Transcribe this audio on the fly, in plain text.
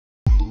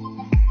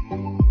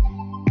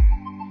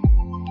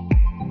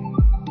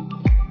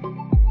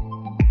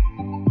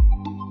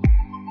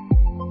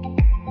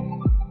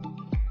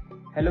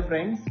Hello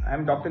friends, I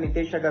am Dr.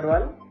 Nitish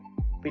Agarwal,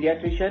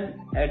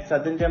 paediatrician at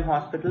Southern Gem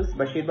Hospitals,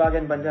 Bashirbagh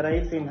and Banjara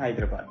Hills in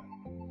Hyderabad.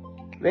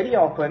 Very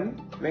often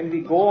when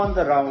we go on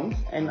the rounds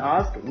and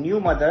ask new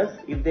mothers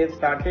if they've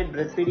started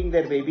breastfeeding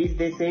their babies,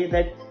 they say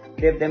that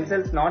they've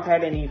themselves not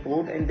had any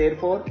food and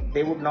therefore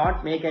they would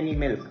not make any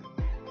milk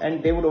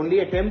and they would only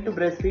attempt to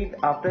breastfeed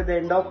after the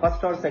end of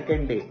first or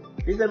second day.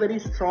 This is a very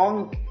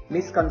strong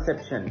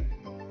misconception.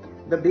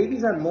 The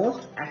babies are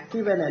most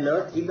active and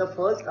alert in the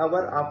first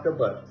hour after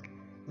birth.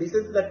 This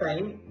is the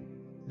time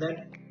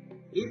that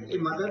if a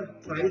mother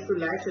tries to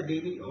latch a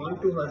baby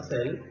onto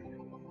herself,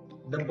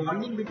 the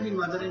bonding between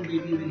mother and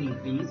baby will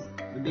increase,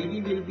 the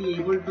baby will be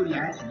able to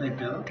latch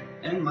better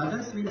and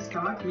mothers will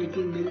start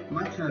making milk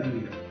much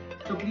earlier.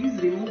 So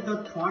please remove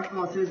the thought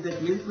process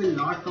that milk will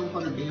not come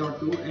for a day or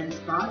two and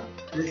start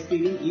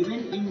breastfeeding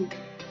even in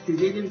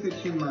cesarean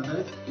section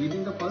mothers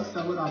within the first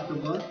hour after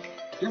birth.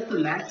 Just to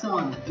latch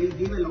on will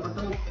give a lot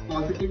of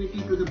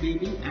positivity to the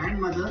baby and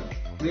mother,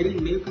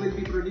 wherein milk will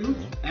be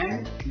produced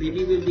and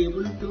baby will be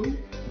able to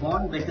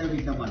bond better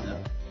with the mother.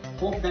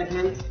 Hope that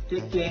helps.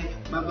 Take care.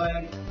 Bye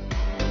bye.